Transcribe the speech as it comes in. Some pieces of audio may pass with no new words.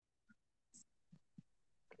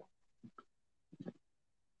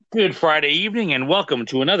Good Friday evening, and welcome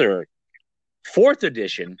to another fourth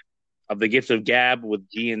edition of the Gift of Gab with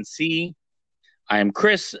GNC. I am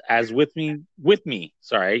Chris, as with me.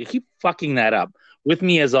 Sorry, I keep fucking that up. With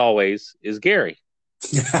me, as always, is Gary.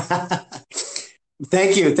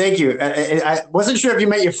 Thank you. I wasn't sure if you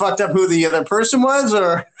meant you fucked up who the other person was,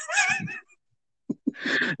 or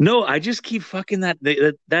No, I just keep fucking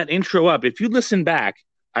that intro up. If you listen back,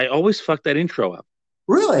 I always fuck that intro up.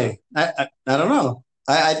 really? I don't know.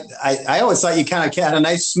 I always thought you kind of had a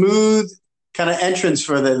nice, smooth kind of entrance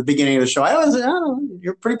for the beginning of the show. I don't know.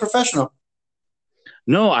 You're pretty professional.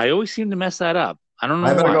 No, I always seem to mess that up. I don't I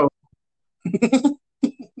know better why. go.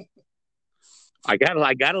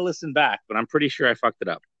 I gotta listen back, but I'm pretty sure I fucked it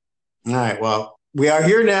up. All right. Well, we are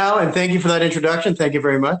here now, and thank you for that introduction. Thank you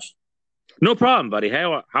very much. No problem, buddy.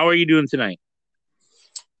 How are you doing tonight?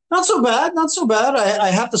 Not so bad. Not so bad. I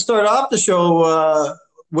have to start off the show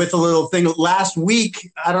with a little thing. Last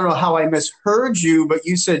week, I don't know how I misheard you, but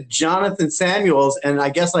you said Jonathan Samuels, and I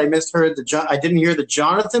guess I misheard I didn't hear the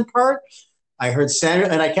Jonathan part. I heard Samuel,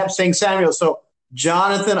 and I kept saying Samuel. So,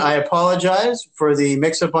 Jonathan, I apologize for the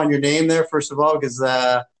mix-up on your name there, first of all, because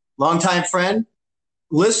longtime friend,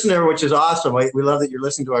 listener, which is awesome. We love that you're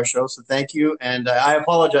listening to our show, so thank you. And I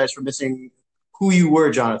apologize for missing who you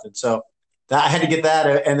were, Jonathan. So I had to get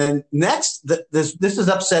that. And then next, this is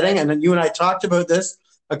upsetting. And then you and I talked about this.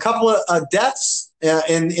 A couple of deaths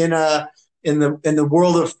in the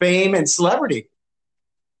world of fame and celebrity.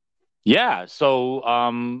 Yeah. So,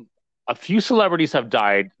 a few celebrities have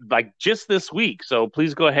died, like just this week. So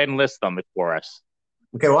please go ahead and list them for us.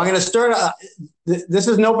 Okay, well, I'm going to start. This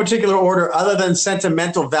is no particular order other than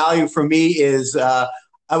sentimental value for me is I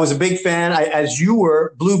was a big fan, as you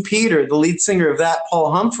were, Blue Peter, the lead singer of that,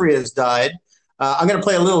 Paul Humphrey, has died. I'm going to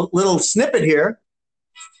play a little snippet here.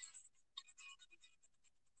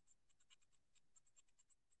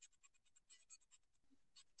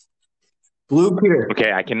 Blue Peter.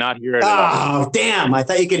 Okay, I cannot hear it. Oh, damn. I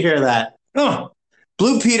thought you could hear that. Oh.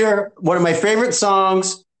 Blue Peter, one of my favorite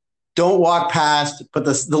songs. Don't Walk Past. But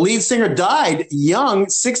the lead singer died young,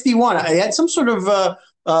 61. He had some sort of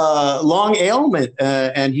long ailment,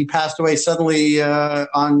 and he passed away suddenly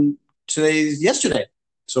yesterday.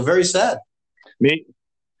 So very sad.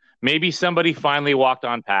 Maybe somebody finally walked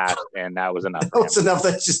on past, and that was enough. That was enough.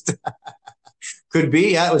 That just could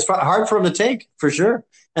be. Yeah, it was hard for him to take, for sure.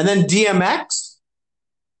 And then DMX.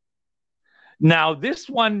 Now, this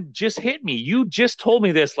one just hit me. You just told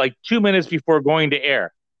me this like 2 minutes before going to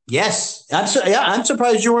air. Yes. I'm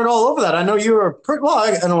surprised you weren't all over that. I know you were,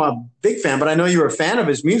 I don't know, I'm a big fan, but I know you were a fan of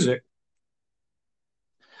his music.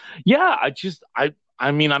 Yeah,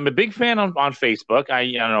 I mean, I'm a big fan on Facebook.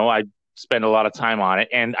 I spend a lot of time on it,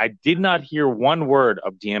 and I did not hear one word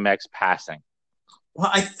of DMX passing. Well,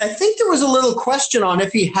 I think there was a little question on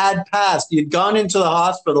if he had passed. He had gone into the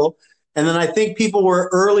hospital, and then I think people were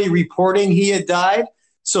early reporting he had died.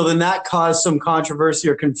 So then that caused some controversy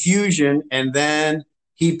or confusion, and then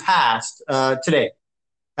he passed today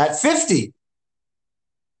at 50.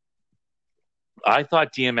 I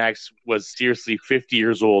thought DMX was seriously 50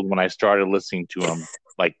 years old when I started listening to him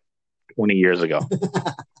like 20 years ago.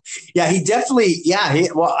 Yeah, he definitely,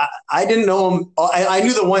 I didn't know him. I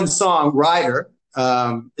knew the one song, Rider.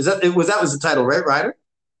 Was the title, right? Rider?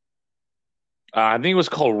 I think it was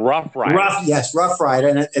called Rough Rider. Rough Rider,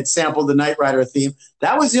 and it sampled the Knight Rider theme.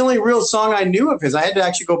 That was the only real song I knew of his. I had to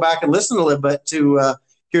actually go back and listen a little bit to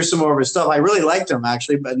hear some more of his stuff. I really liked him,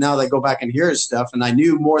 actually, but now that I go back and hear his stuff, and I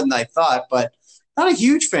knew more than I thought, but not a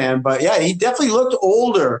huge fan. But yeah, he definitely looked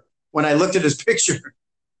older when I looked at his picture.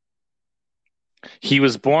 He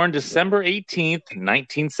was born December 18th,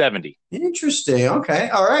 1970. Interesting. Okay.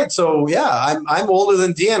 All right. So yeah, I'm older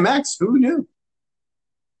than DMX. Who knew?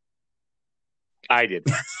 I did.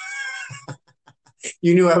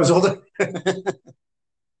 You knew I was older?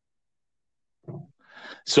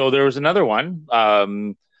 So there was another one.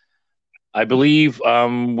 I believe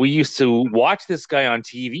we used to watch this guy on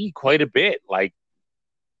TV quite a bit. Like,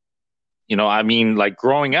 like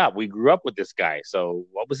growing up, we grew up with this guy. So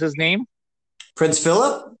what was his name? Prince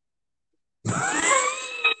Philip?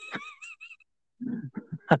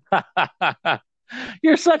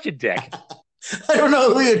 You're such a dick. I don't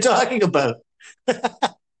know who you're talking about.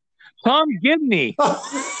 Tom Gibney.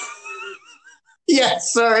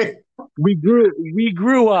 Yes, sorry. We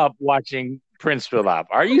grew up watching Prince Philip.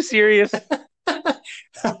 Are you serious? I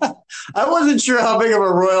wasn't sure how big of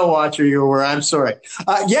a royal watcher you were. I'm sorry.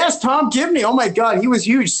 Yes, Tom Gibney. Oh my God, he was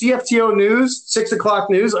huge. CFTO News, 6 o'clock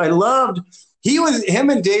news. I loved.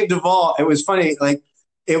 Him and Dave Duvall. It was funny. Like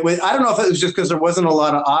it was. I don't know if it was just because there wasn't a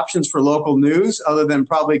lot of options for local news, other than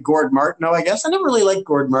probably Gord Martineau. I guess I never really liked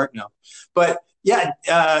Gord Martineau, but yeah,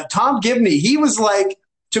 Tom Gibney. He was like,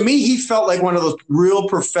 to me, he felt like one of those real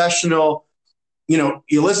professional. You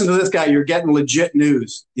listen to this guy, you're getting legit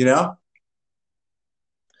news.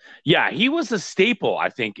 Yeah, he was a staple, I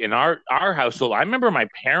think, in our household. I remember my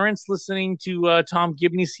parents listening to Tom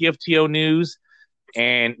Gibney, CFTO News,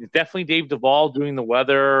 and definitely Dave Duvall doing the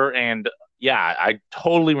weather. And yeah, I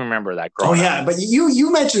totally remember that growing up. Oh yeah, but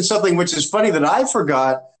you mentioned something which is funny that I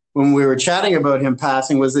forgot when we were chatting about him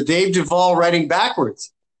passing, was the Dave Duvall writing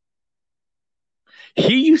backwards.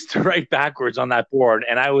 He used to write backwards on that board,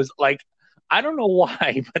 and I was like, I don't know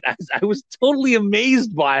why, but I was totally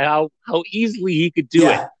amazed by how easily he could do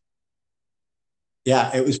it.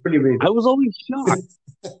 Yeah, it was pretty amazing. I was always shocked.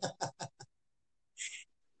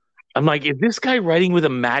 I'm like, is this guy writing with a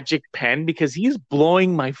magic pen? Because he's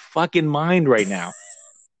blowing my fucking mind right now.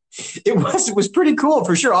 It was pretty cool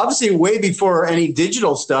for sure. Obviously, way before any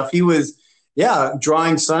digital stuff, he was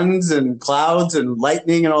drawing suns and clouds and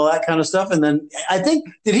lightning and all that kind of stuff. And then I think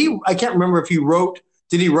I can't remember if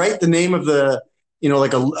did he write the name of the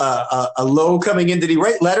like a low coming in? Did he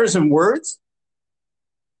write letters and words?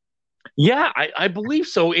 Yeah, I believe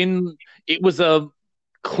so. It was a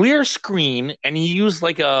clear screen, and he used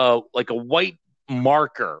like a white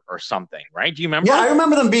marker or something, right? Do you remember? Yeah, I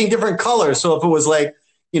remember them being different colors. So if it was like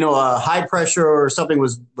high pressure or something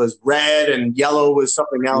was red and yellow was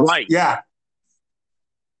something else. Right. Yeah.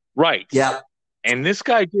 Right. Yeah. And this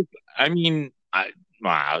guy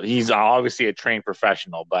he's obviously a trained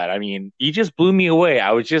professional, but I mean, he just blew me away.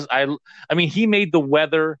 I mean, he made the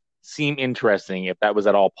weather seem interesting, if that was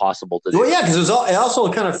at all possible to do. Well, yeah, because it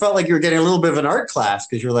also kind of felt like you were getting a little bit of an art class,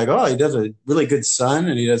 because you're like, oh, he does a really good sun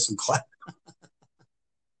and he does some class.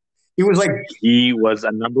 He was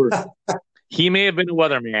a number. He may have been a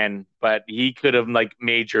weatherman, but he could have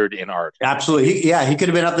majored in art. Absolutely. He could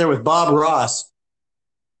have been up there with Bob Ross.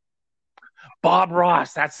 Bob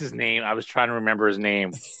Ross, that's his name. I was trying to remember his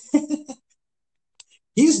name.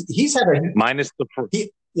 he's had a minus the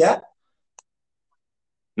yeah.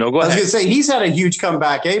 No, go ahead. I was going to say, he's had a huge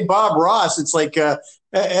comeback, eh? Bob Ross, it's like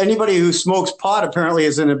anybody who smokes pot apparently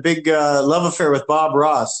is in a big love affair with Bob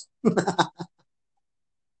Ross.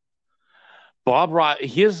 Bob Ross,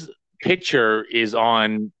 his picture is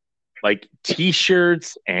on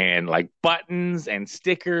T-shirts and buttons and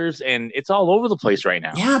stickers, and it's all over the place right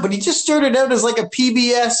now. Yeah, but he just started out as like a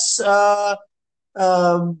PBS,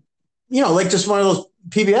 just one of those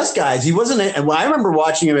PBS guys. He wasn't. I remember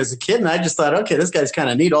watching him as a kid, and I just thought, okay, this guy's kind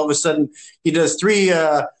of neat. All of a sudden, he does 3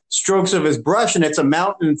 strokes of his brush, and it's a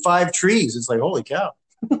mountain and 5 trees. It's like, holy cow.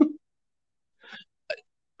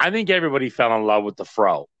 I think everybody fell in love with the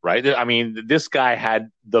fro, right? I mean, this guy had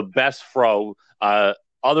the best fro,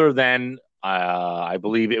 other than I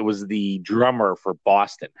believe it was the drummer for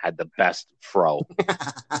Boston had the best fro.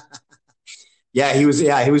 He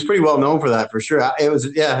was pretty well known for that, for sure.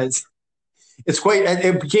 It's quite.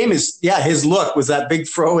 It became his look was that big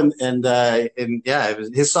fro and it was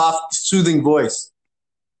his soft, soothing voice.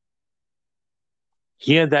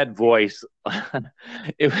 He had that voice.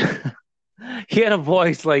 He had a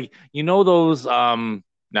voice like those.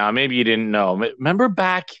 Now maybe you didn't know. Remember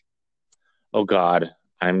back? Oh God,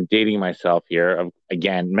 I'm dating myself here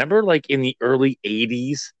again. Remember, in the early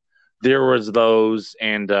 '80s, there was those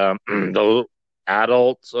and those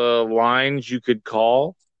adult lines you could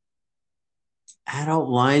call. Adult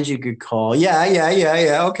lines you could call. Yeah.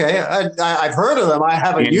 Okay. I've heard of them. I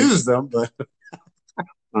haven't used them, but.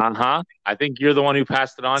 I think you're the one who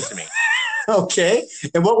passed it on to me. Okay.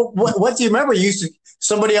 And what do you remember?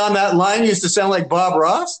 Somebody on that line used to sound like Bob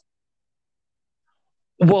Ross?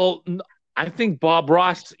 Well, I think Bob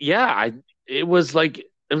Ross, it was like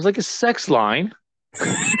a sex line.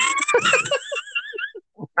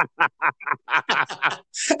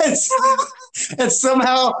 and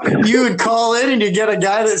somehow you would call in and you get a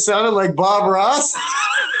guy that sounded like Bob Ross.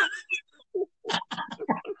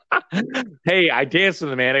 Hey, I danced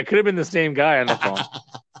with him, man. It could have been the same guy on the phone.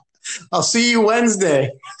 I'll see you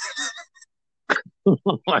Wednesday.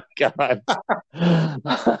 Oh my God.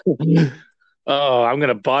 Oh, I'm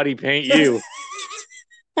gonna body paint you.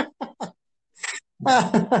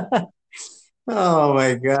 Oh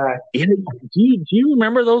my God. Do you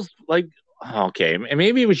remember those okay,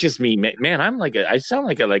 maybe it was just me. Man, I sound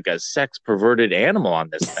like a sex perverted animal on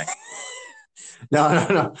this thing.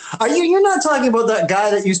 No. You're not talking about that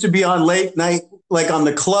guy that used to be on late night, on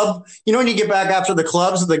the club? When you get back after the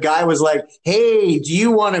clubs, the guy was like, hey, do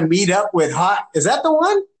you want to meet up with hot? Is that the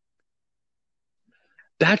one?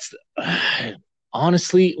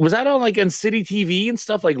 Honestly, was that on like on City TV and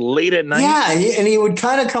stuff like late at night? Yeah, and he would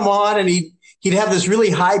kind of come on, and he'd have this really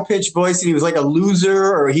high pitched voice, and he was like a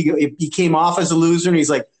loser, or he came off as a loser, and he's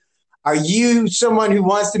like, "Are you someone who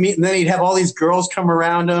wants to meet?" And then he'd have all these girls come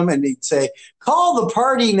around him, and he'd say, "Call the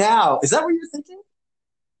party now." Is that what you're thinking?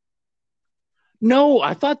 No,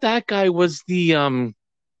 I thought that guy was the oh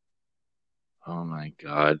my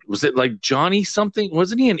God. Was it like Johnny something?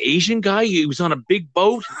 Wasn't he an Asian guy? He was on a big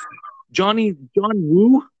boat. John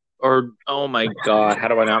Woo? Or oh my God, how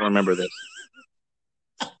do I not remember this?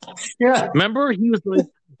 Yeah. Remember he was like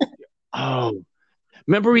oh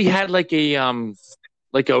remember he had like a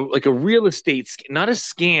real estate not a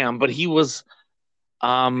scam, but he was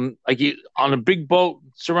on a big boat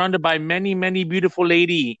surrounded by many beautiful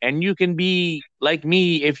lady, and you can be like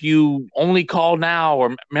me if you only call now.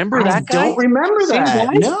 Or remember that guy? I don't remember Same that.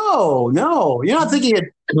 guy? No, you're not thinking of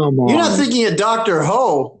Come on. you're not thinking of Dr.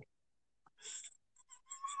 Ho.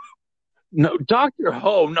 No, Dr.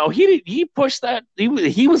 Ho. No, he pushed that. He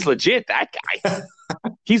was legit. That guy.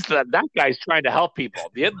 That guy's trying to help people.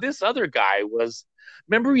 This other guy was.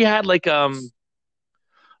 Remember, he had like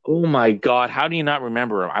Oh my God, how do you not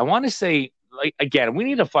remember him? I want to say like again, we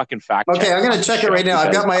need a fucking fact check. Okay, I'm gonna check it right now.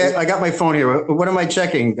 I got my phone here. What am I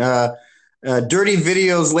checking? Dirty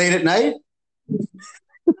videos late at night.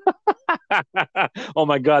 Oh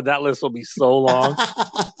my God, that list will be so long.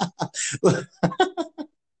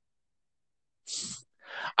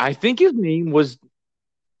 I think his name was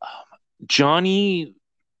Johnny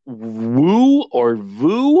Woo or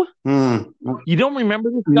Vu. You don't remember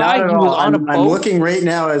this guy? Not at all. I'm looking right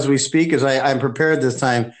now as we speak, as I'm prepared this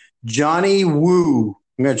time. Johnny Woo.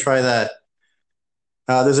 I'm going to try that.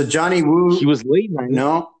 There's a Johnny Woo. He was late night.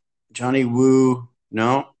 No. Johnny Woo.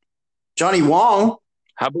 No. Johnny Wong.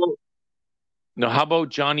 How about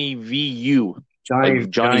Johnny VU?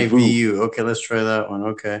 Johnny VU. Okay, let's try that one.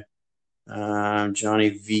 Okay. Johnny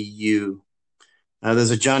VU.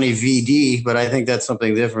 There's a Johnny VD, but I think that's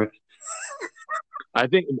something different.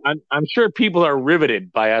 I'm sure people are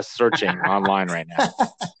riveted by us searching online right now.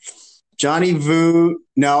 Johnny Vu.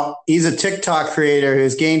 No, he's a TikTok creator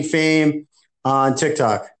who's gained fame on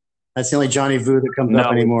TikTok. That's the only Johnny Vu that comes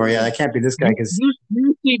up anymore. Yeah, that can't be this guy. Because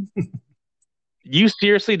you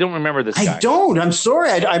seriously don't remember this guy? I don't. I'm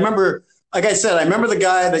sorry. I remember. Like I said, I remember the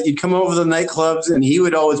guy that you'd come over to the nightclubs, and he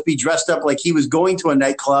would always be dressed up like he was going to a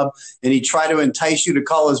nightclub, and he'd try to entice you to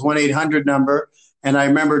call his 1-800 number. And I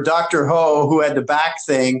remember Dr. Ho, who had the back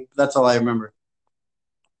thing. That's all I remember.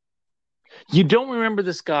 You don't remember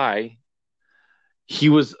this guy? He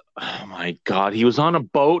was, oh my God, he was on a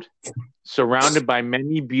boat surrounded by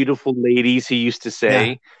many beautiful ladies, he used to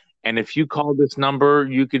say. Yeah. And if you called this number,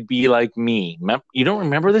 you could be like me. You don't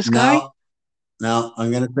remember this guy? No, I'm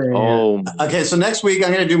going to say. Oh, okay. So next week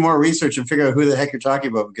I'm going to do more research and figure out who the heck you're talking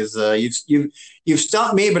about, because you've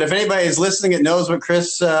stumped me. But if anybody is listening that knows what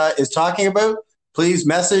Chris is talking about, please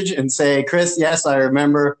message and say, Chris, yes, I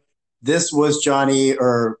remember. This was Johnny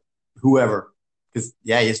or whoever. Because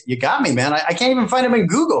you got me, man. I can't even find him in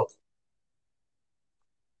Google.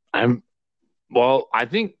 I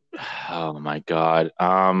think. Oh my God.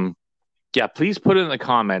 Yeah. Please put it in the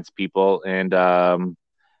comments, people, and.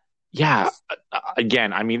 Yeah,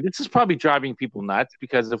 again, I mean, this is probably driving people nuts,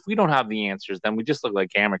 because if we don't have the answers, then we just look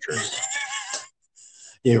like amateurs.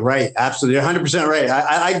 Yeah, right. Absolutely. 100% right.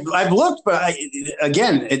 I've looked, but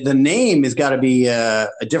again, the name has got to be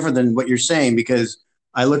different than what you're saying, because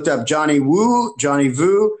I looked up Johnny Woo, Johnny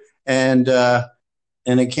Vu, and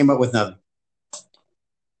it came up with nothing.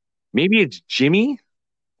 Maybe it's Jimmy?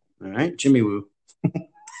 All right, Jimmy Woo.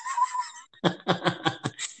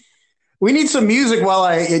 We need some music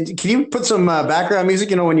can you put some background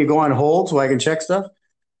music, when you go on hold, so I can check stuff?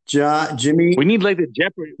 Jimmy. We need like the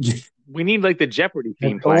Jeopardy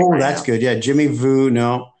theme. Oh, that's good. Yeah. Jimmy Vu.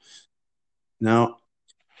 No. He's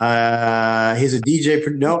a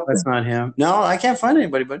DJ. No, that's not him. No, I can't find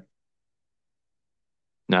anybody, but.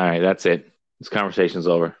 All right. That's it. This conversation's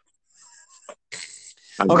over.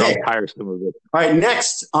 Okay. Tiresome of it. All right.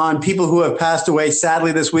 Next on people who have passed away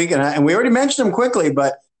sadly this week, and we already mentioned them quickly,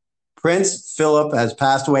 but Prince Philip has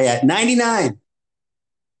passed away at 99.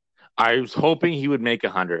 I was hoping he would make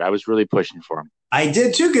 100. I was really pushing for him. I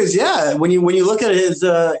did too, because when you look at his,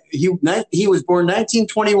 he was born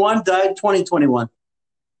 1921, died 2021.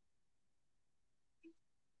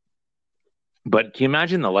 But can you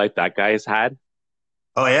imagine the life that guy has had?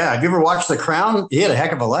 Oh yeah, have you ever watched The Crown? He had a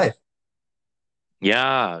heck of a life.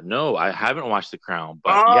 Yeah, no, I haven't watched The Crown,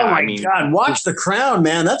 but God, watch The Crown,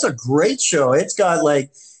 man. That's a great show. It's got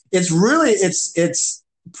like. It's really, it's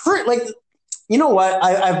pretty, like, you know what?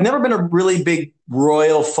 I've never been a really big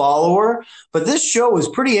royal follower, but this show is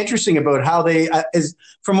pretty interesting about how they is.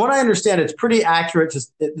 From what I understand, it's pretty accurate.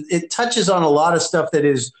 It touches on a lot of stuff that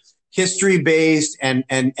is history based, and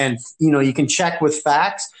you can check with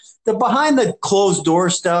facts. The behind the closed door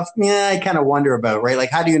stuff, yeah, I kind of wonder about, right?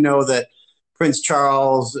 Like, how do you know that Prince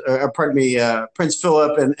Charles, pardon me, Prince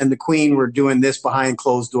Philip and the Queen were doing this behind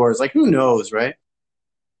closed doors? Like, who knows, right?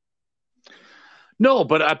 No,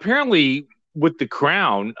 but apparently with The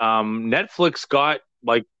Crown, Netflix got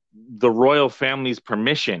like the royal family's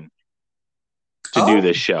permission to do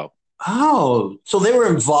this show. Oh, so they were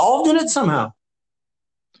involved in it somehow.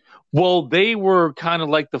 Well, they were kind of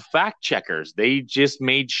like the fact checkers. They just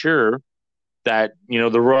made sure that,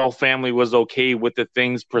 the royal family was okay with the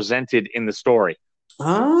things presented in the story.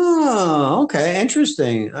 Oh, okay,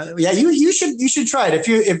 interesting. Yeah, you should try it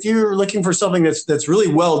if you're looking for something that's really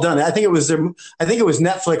well done. I think it was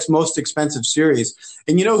Netflix most expensive series.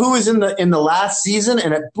 And you know who was in the last season,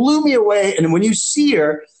 and it blew me away. And when you see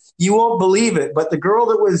her, you won't believe it. But the girl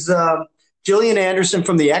that was Gillian Anderson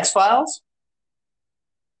from the X-Files.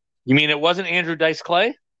 You mean it wasn't Andrew Dice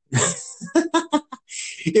Clay?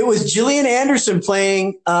 It was Gillian Anderson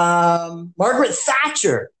playing Margaret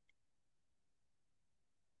Thatcher.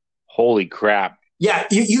 Holy crap. Yeah,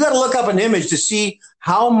 you got to look up an image to see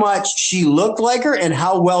how much she looked like her and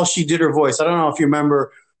how well she did her voice. I don't know if you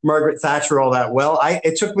remember Margaret Thatcher all that well.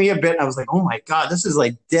 It took me a bit, and I was like, oh my God, this is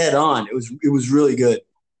like dead on. It was really good.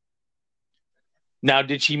 Now,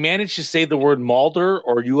 did she manage to say the word Mulder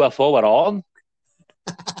or UFO at all?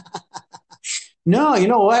 No, you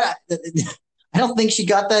know what? I don't think she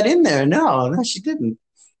got that in there. No, she didn't.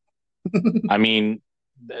 I mean,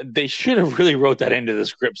 they should have really wrote that into the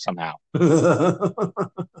script somehow.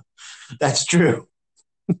 That's true.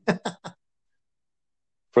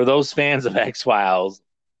 For those fans of X-Files,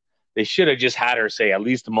 they should have just had her say at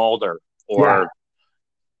least Mulder or,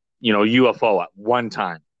 UFO at one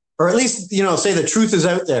time. Or at least, say the truth is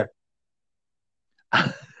out there.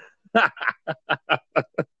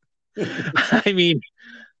 I mean,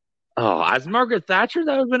 as Margaret Thatcher,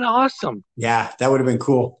 that would have been awesome. Yeah, that would have been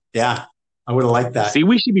cool. Yeah, I would have liked that. See,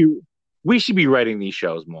 we should be writing these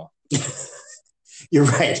shows more. You're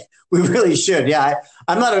right. We really should. Yeah,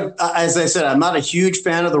 as I said, I'm not a huge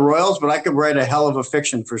fan of the Royals, but I could write a hell of a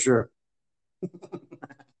fiction for sure.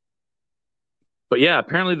 But yeah,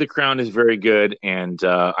 apparently The Crown is very good, and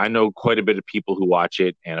I know quite a bit of people who watch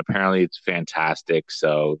it, and apparently it's fantastic.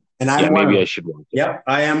 So, maybe I should watch it. Yep,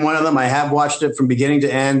 I am one of them. I have watched it from beginning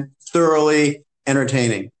to end. Thoroughly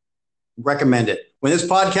entertaining. Recommend it. When this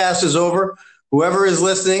podcast is over, whoever is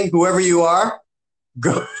listening, whoever you are,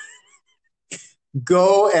 go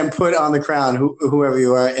and put on The Crown, whoever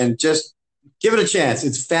you are, and just give it a chance.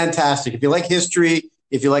 It's fantastic. If you like history,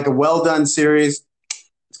 if you like a well-done series,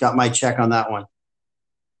 it's got my check on that one.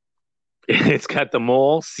 It's got the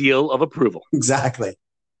mole seal of approval. Exactly.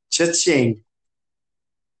 Cha-ching.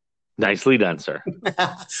 Nicely done, sir.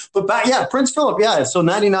 But Prince Philip, so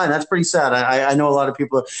 99, that's pretty sad. I know a lot of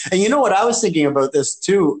people. And you know what? I was thinking about this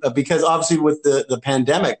too, because obviously with the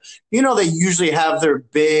pandemic, they usually have their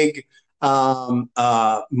big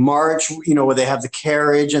march, where they have the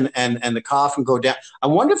carriage and the coffin go down. I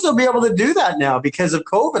wonder if they'll be able to do that now because of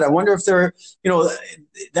COVID. I wonder if they're,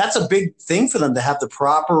 that's a big thing for them to have the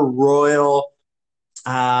proper royal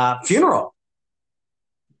funeral.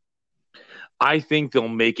 I think they'll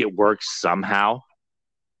make it work somehow.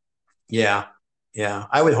 Yeah,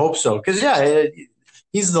 I would hope so. Because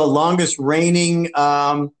he's the longest reigning.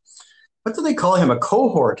 What do they call him? A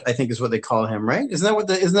cohort, I think, is what they call him, right? Isn't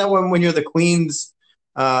that when you're the queen's?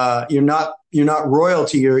 You're not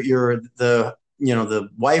royalty. You're the the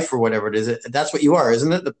wife or whatever it is. That's what you are,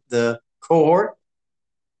 isn't it? The cohort.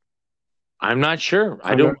 I'm not sure.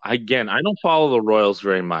 I don't follow the royals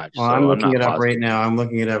very much. Well, so I'm looking it up right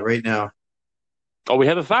now. Oh, we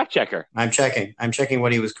have a fact checker. I'm checking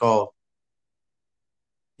what he was called.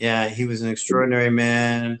 Yeah, he was an extraordinary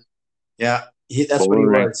man. Yeah, that's what he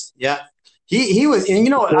was. Yeah, he was. And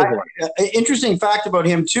interesting fact about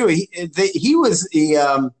him too. He was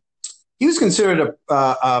considered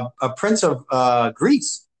a prince of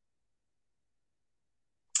Greece.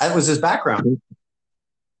 That was his background.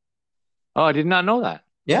 Oh, I did not know that.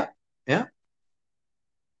 Yeah.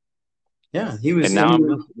 He was.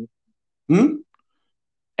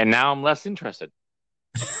 And now I'm less interested.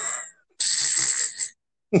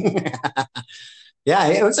 He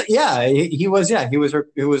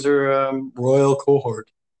was her royal cohort.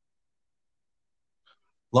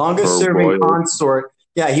 Longest serving consort.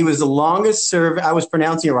 Yeah, he was the longest serving. I was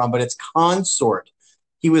pronouncing it wrong, but it's consort.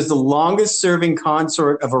 He was the longest serving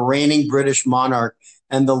consort of a reigning British monarch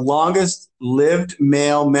and the longest lived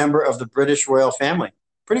male member of the British royal family.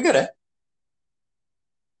 Pretty good, eh?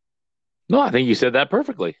 No, I think you said that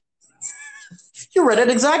perfectly. You read it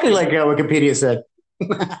exactly like Wikipedia said.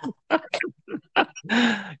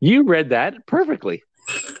 You read that perfectly.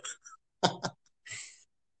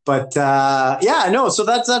 But yeah, no. So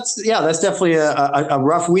that's definitely a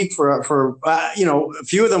rough week for a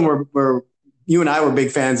few of them were you and I were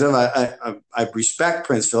big fans of. I respect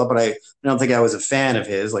Prince Philip, but I don't think I was a fan of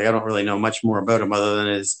his. Like I don't really know much more about him other than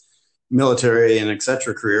his military and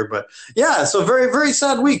etc. career. But yeah, so very very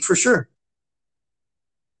sad week for sure.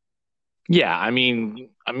 Yeah,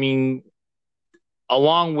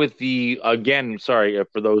 along with again, sorry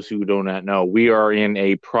for those who do not know, we are in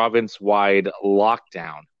a province-wide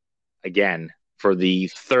lockdown again for the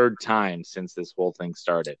third time since this whole thing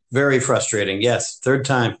started. Very frustrating. Yes, third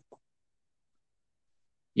time.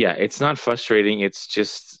 Yeah, it's not frustrating. It's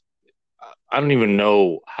just, I don't even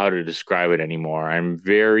know how to describe it anymore. I'm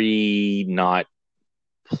very not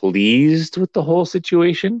pleased with the whole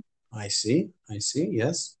situation. I see.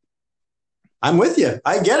 Yes. I'm with you.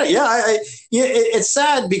 I get it. Yeah, it's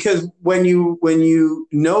sad because when you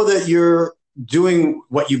know that you're doing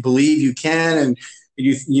what you believe you can, and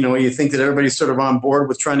you think that everybody's sort of on board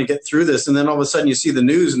with trying to get through this, and then all of a sudden you see the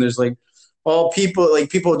news and there's like all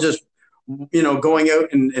people just going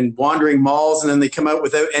out and wandering malls, and then they come out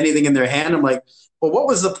without anything in their hand. I'm like, well, what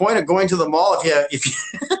was the point of going to the mall if you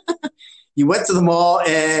you went to the mall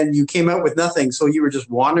and you came out with nothing? So you were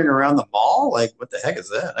just wandering around the mall? Like, what the heck is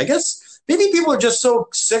that? I guess maybe people are just so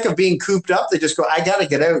sick of being cooped up. They just go, I got to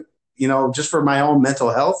get out, just for my own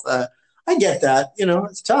mental health. I get that.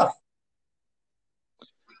 It's tough.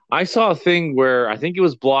 I saw a thing where I think it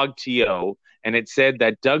was BlogTO, and it said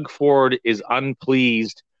that Doug Ford is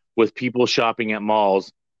unpleased with people shopping at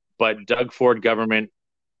malls, but Doug Ford government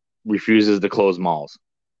refuses to close malls.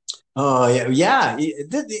 Oh, yeah.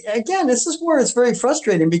 Again, this is where it's very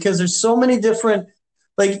frustrating because there's so many different,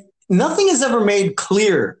 like, nothing is ever made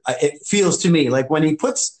clear, it feels to me. Like when he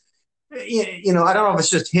puts, I don't know if it's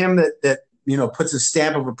just him that puts a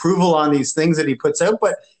stamp of approval on these things that he puts out,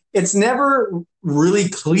 but it's never really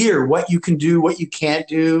clear what you can do, what you can't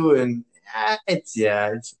do. And it's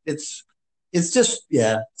just,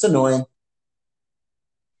 it's annoying.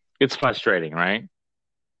 It's frustrating, right?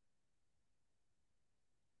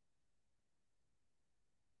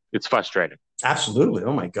 It's frustrating. Absolutely.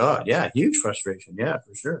 Oh my God. Yeah. Huge frustration. Yeah,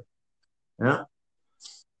 for sure. Yeah.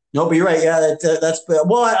 No, but you're right. Yeah, that's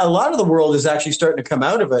well. A lot of the world is actually starting to come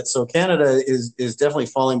out of it. So Canada is definitely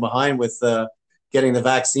falling behind with getting the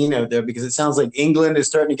vaccine out there because it sounds like England is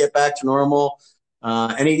starting to get back to normal.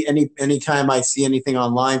 Any time I see anything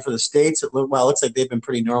online for the States, it looks like they've been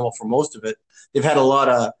pretty normal for most of it. They've had a lot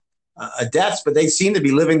of deaths, but they seem to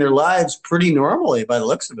be living their lives pretty normally by the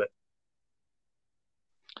looks of it.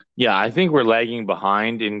 Yeah, I think we're lagging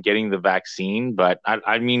behind in getting the vaccine, but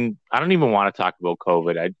I mean, I don't even want to talk about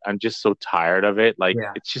COVID. I'm just so tired of it. Like,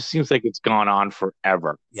 It just seems like it's gone on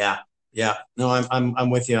forever. Yeah. No, I'm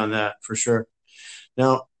with you on that for sure.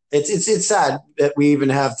 No, it's sad that we even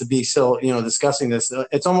have to be still, discussing this.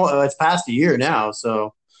 It's past a year now,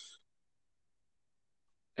 so.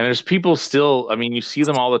 And there's people still, I mean, you see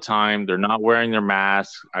them all the time. They're not wearing their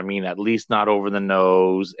masks. I mean, at least not over the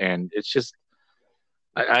nose. And it's just,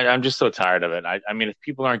 I'm just so tired of it. I mean, if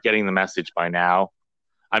people aren't getting the message by now,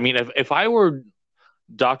 I mean, if I were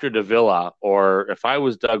Dr. Davila or if I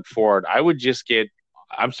was Doug Ford, I would just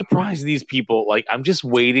I'm surprised these people, like, I'm just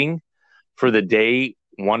waiting for the day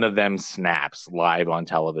one of them snaps live on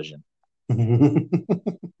television.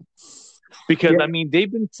 Because, I mean,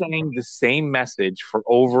 they've been saying the same message for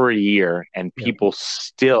over a year and people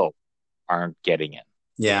still aren't getting it.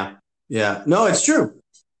 Yeah. No, it's true.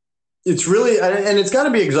 It's really, and it's got to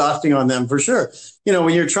be exhausting on them for sure.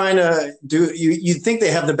 When you're trying to you think they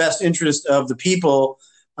have the best interest of the people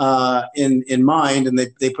in mind, and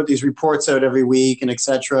they put these reports out every week and et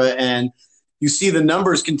cetera. And you see the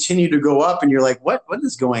numbers continue to go up and you're like, what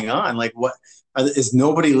is going on? Like, is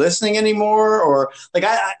nobody listening anymore? Or like,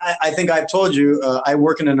 I think I've told you, I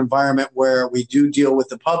work in an environment where we do deal with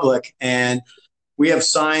the public and we have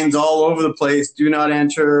signs all over the place. Do not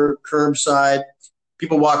enter, curbside.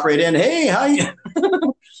 People walk right in. Hey, how you?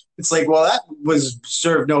 It's like, well, that was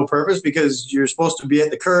served no purpose because you're supposed to be at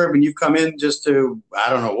the curb and you come in just to, I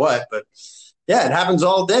don't know what, but yeah, it happens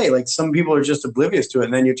all day. Like some people are just oblivious to it.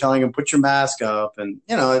 And then you're telling them, put your mask up. And,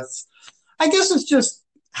 I guess it's just,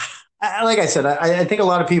 like I said, I think a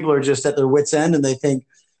lot of people are just at their wits' end and they think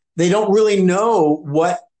they don't really know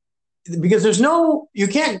what because you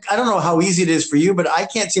can't, I don't know how easy it is for you, but I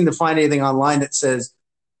can't seem to find anything online that says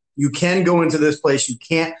you can go into this place. You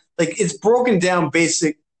can't, like, it's broken down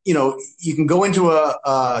basic, you can go into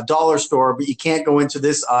a dollar store, but you can't go into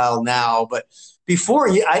this aisle now. But before,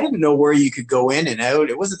 I didn't know where you could go in and out.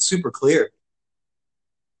 It wasn't super clear.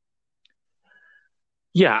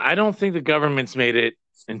 Yeah, I don't think the government's made it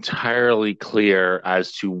entirely clear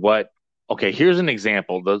as to what. Okay, here's an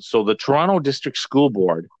example. So the Toronto District School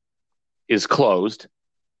Board is closed,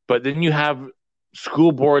 but then you have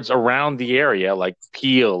school boards around the area like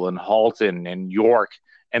Peel and Halton and York,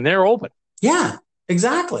 and they're open. Yeah,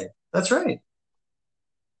 exactly. That's right.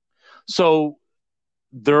 So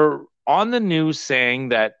they're on the news saying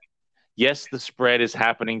that, yes, the spread is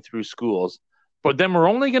happening through schools, but then we're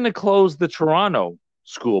only going to close the Toronto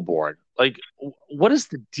school board. Like, what is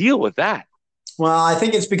the deal with that? Well, I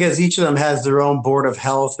think it's because each of them has their own board of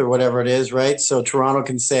health or whatever it is, right? So Toronto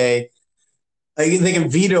can say, they can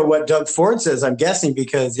veto what Doug Ford says, I'm guessing,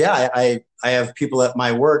 because, yeah, I have people at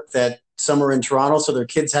my work that some are in Toronto, so their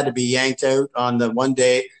kids had to be yanked out on the one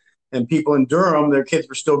day, and people in Durham, their kids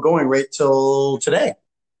were still going right till today.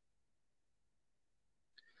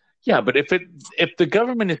 Yeah, but if the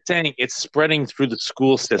government is saying it's spreading through the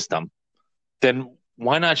school system, then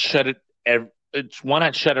why not shut it? Why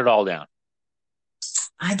not shut it all down?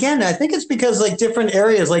 Again, I think it's because like different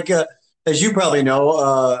areas, like as you probably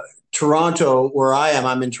know, Toronto, where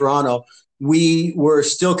I'm in Toronto, we were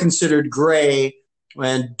still considered gray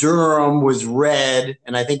when Durham was red,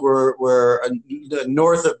 and I think we're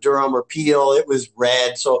north of Durham or Peel, it was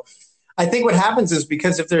red. So I think what happens is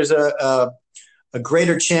because if there's a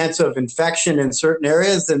greater chance of infection in certain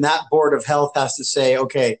areas, then that board of health has to say,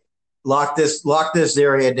 okay, lock this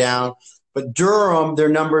area down. But Durham, their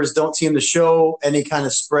numbers don't seem to show any kind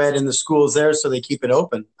of spread in the schools there, so they keep it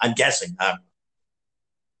open. I'm guessing.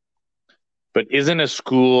 But isn't a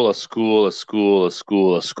school a school a school a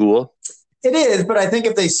school a school? It is, but I think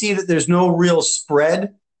if they see that there's no real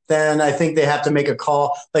spread, then I think they have to make a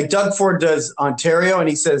call. Like Doug Ford does Ontario, and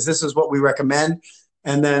he says this is what we recommend.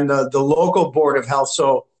 And then the local board of health.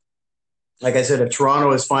 So, like I said, if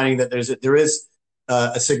Toronto is finding that there is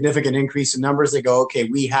a significant increase in numbers, they go, okay,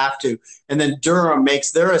 we have to. And then Durham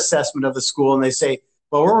makes their assessment of the school, and they say,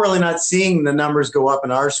 well, we're really not seeing the numbers go up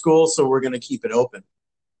in our school, so we're going to keep it open.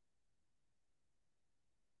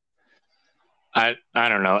 I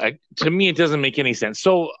don't know. To me, it doesn't make any sense.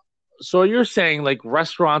 So you're saying like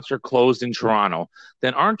restaurants are closed in Toronto,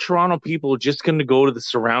 then aren't Toronto people just going to go to the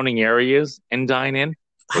surrounding areas and dine in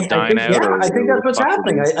or dine out? Yeah, I think that's what's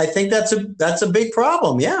happening. I think that's a big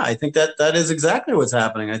problem. Yeah, I think that is exactly what's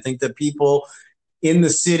happening. I think that people in the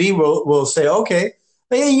city will say, okay,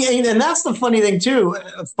 and that's the funny thing too,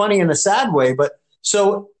 funny in a sad way. But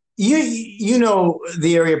so you know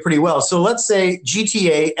the area pretty well. So let's say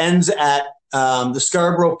GTA ends at the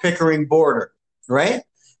Scarborough-Pickering border, right?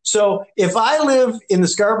 So if I live in the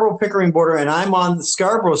Scarborough-Pickering border and I'm on the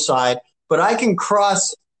Scarborough side, but I can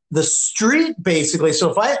cross the street basically.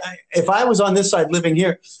 So if I was on this side living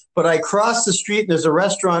here, but I cross the street and there's a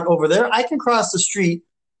restaurant over there, I can cross the street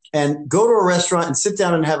and go to a restaurant and sit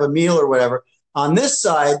down and have a meal or whatever. On this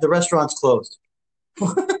side, the restaurant's closed.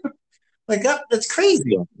 Like that's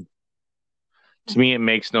crazy. To me, it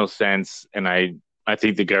makes no sense, and I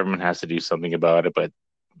think the government has to do something about it, but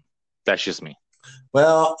that's just me.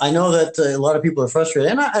 Well, I know that a lot of people are frustrated,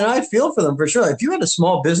 and I feel for them for sure. If you had a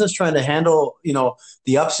small business trying to handle,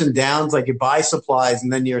 the ups and downs, like you buy supplies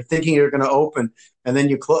and then you're thinking you're going to open and then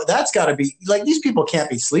you close, that's got to be like these people can't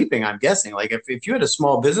be sleeping. I'm guessing. Like if you had a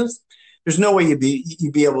small business, there's no way you'd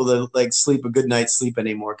be able to like sleep a good night's sleep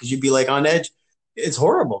anymore because you'd be like on edge. It's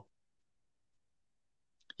horrible.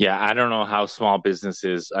 Yeah, I don't know how small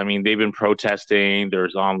businesses. I mean, they've been protesting.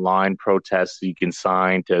 There's online protests you can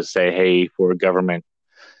sign to say, "Hey, for government."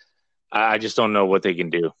 I just don't know what they can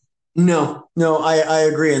do. No, I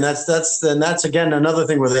agree, and that's again another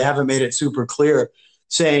thing where they haven't made it super clear,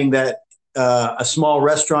 saying that a small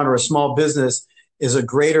restaurant or a small business is a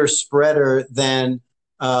greater spreader than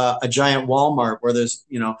a giant Walmart, where there's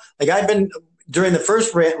like I've been during the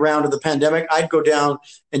first round of the pandemic, I'd go down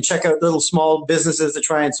and check out little small businesses to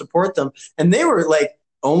try and support them, and they were like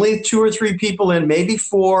only 2 or 3 people in, maybe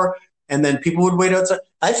 4, and then people would wait outside.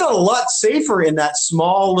 I felt a lot safer in that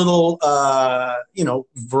small little,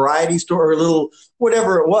 variety store or little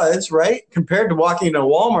whatever it was, right? Compared to walking into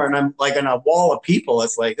Walmart and I'm like on a wall of people.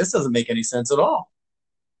 It's like, this doesn't make any sense at all.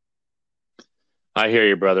 I hear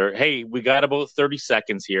you, brother. Hey, we got about 30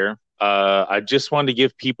 seconds here. I just wanted to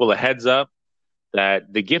give people a heads up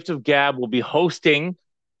that the Gift of Gab will be hosting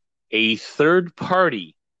a third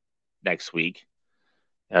party next week.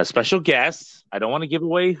 special guests. I don't want to give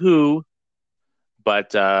away who, but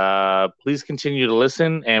please continue to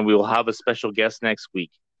listen, and we will have a special guest next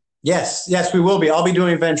week. Yes, we will be. I'll be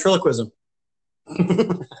doing ventriloquism.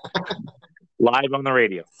 Live on the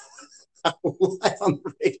radio. Live on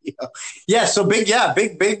the radio. Yeah, so big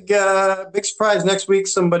surprise next week.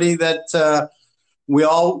 Somebody that we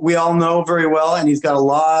all know very well, and he's got a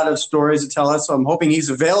lot of stories to tell us. So I'm hoping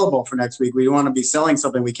he's available for next week. We don't want to be selling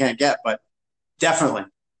something we can't get, but definitely.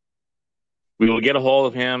 We will get a hold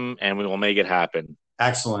of him, and we will make it happen.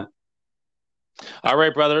 Excellent. All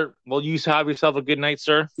right, brother. Well, you have yourself a good night,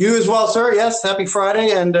 sir. You as well, sir. Yes, happy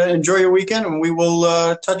Friday, and enjoy your weekend. And we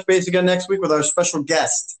will touch base again next week with our special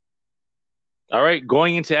guest. All right,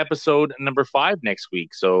 going into episode number 5 next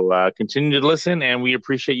week. So continue to listen, and we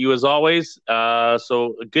appreciate you as always.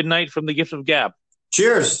 So a good night from the Gift of Gab.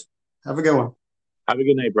 Cheers. Have a good one. Have a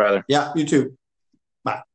good night, brother. Yeah, you too. Bye.